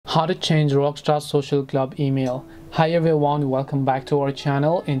How to change Rockstar Social Club email. Hi everyone, welcome back to our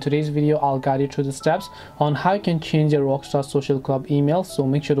channel. In today's video I'll guide you through the steps on how you can change your Rockstar Social Club email, so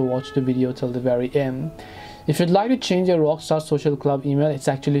make sure to watch the video till the very end. If you'd like to change your Rockstar Social Club email, it's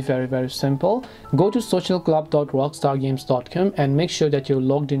actually very simple. Go to socialclub.rockstargames.com and make sure that you're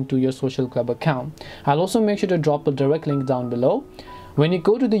logged into your social club account. I'll also make sure to drop a direct link down below. When you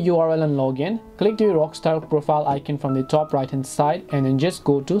go to the URL and login, click the Rockstar profile icon from the top right hand side and then just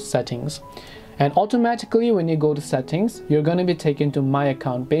go to settings. And automatically when you go to settings, you're going to be taken to my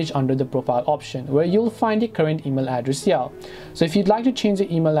account page under the profile option where you'll find the current email address here. So if you'd like to change the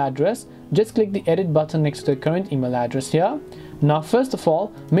email address, just click the edit button next to the current email address here. Now first of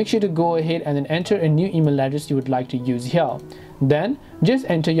all, make sure to go ahead and then enter a new email address you would like to use here. Then just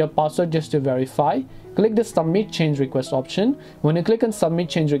enter your password just to verify. Click the submit change request option. When you click on submit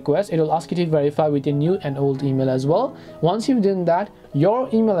change request, it will ask you to verify with your new and old email as well. Once you've done that, your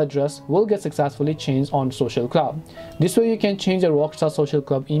email address will get successfully changed on Social Club. This way you can change your Rockstar Social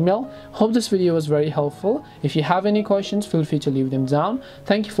Club email. Hope this video was very helpful. If you have any questions, feel free to leave them down.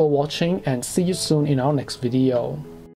 Thank you for watching and see you soon in our next video.